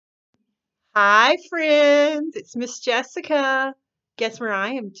Hi, friends. It's Miss Jessica. Guess where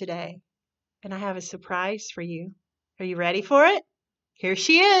I am today? And I have a surprise for you. Are you ready for it? Here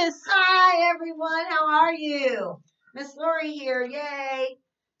she is. Hi, everyone. How are you? Miss Lorie here. Yay.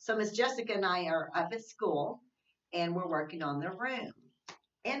 So Miss Jessica and I are up at school, and we're working on the room.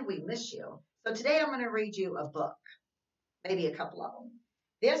 And we miss you. So today I'm going to read you a book, maybe a couple of them.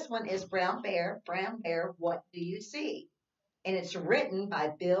 This one is Brown Bear, What Do You See? And it's written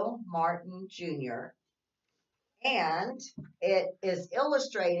by Bill Martin Jr. And it is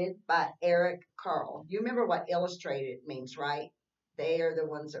illustrated by Carle. You remember what illustrated means, right? They are the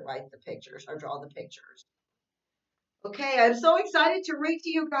ones that write the pictures or draw the pictures. Okay, I'm so excited to read to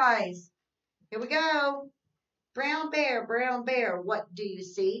you guys. Here we go. Brown bear, what do you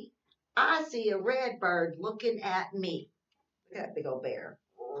see? I see a red bird looking at me. Look at that big old bear.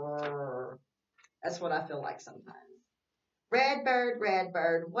 Roar. That's what I feel like sometimes. Red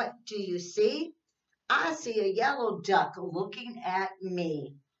bird, what do you see? I see a yellow duck looking at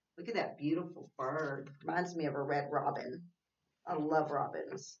me. Look at that beautiful bird. Reminds me of a red robin. I love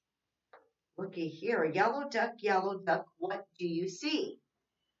robins. Looky here, a yellow duck, what do you see?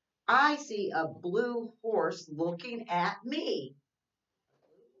 I see a blue horse looking at me.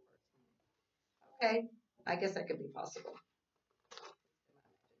 Okay, I guess that could be possible.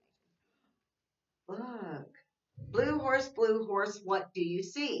 Look. Blue horse, what do you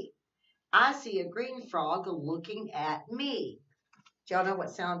see? I see a green frog looking at me. Do y'all know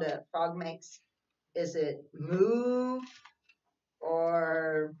what sound a frog makes? Is it moo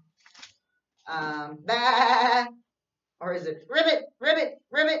or bah? Or is it ribbit?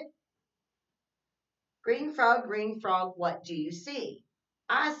 Green frog, what do you see?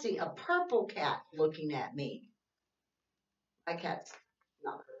 I see a purple cat looking at me. My cat's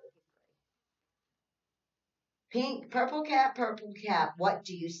not purple. Purple cat, what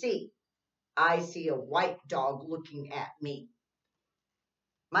do you see? I see a white dog looking at me.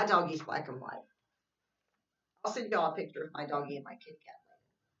 My doggy's black and white. I'll send y'all a picture of my doggy and my kitty cat.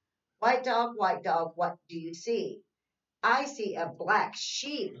 White dog, what do you see? I see a black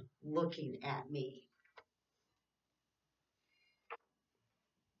sheep looking at me.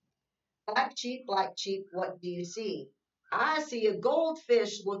 Black sheep, what do you see? I see a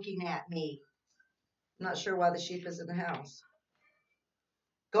goldfish looking at me. I'm not sure why the sheep is in the house.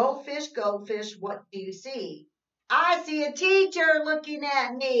 Goldfish, what do you see? I see a teacher looking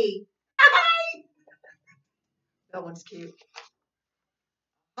at me. That one's cute.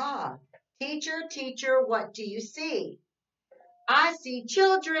 Ah, teacher, what do you see? I see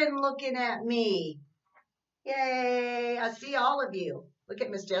children looking at me. Yay, I see all of you. Look at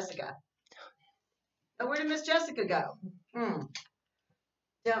Miss Jessica. Oh, where did Miss Jessica go?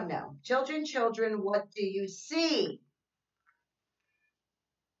 Don't know. Children, what do you see?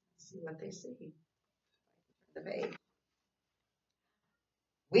 See what they see. The page.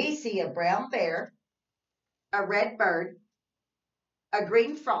 We see a brown bear, a red bird, a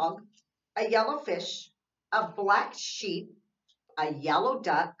green frog, a yellow fish, a black sheep, a yellow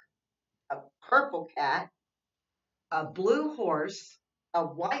duck, a purple cat, a blue horse, a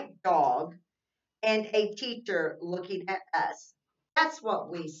white dog, and a teacher looking at us. That's what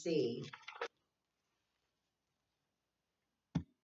we see.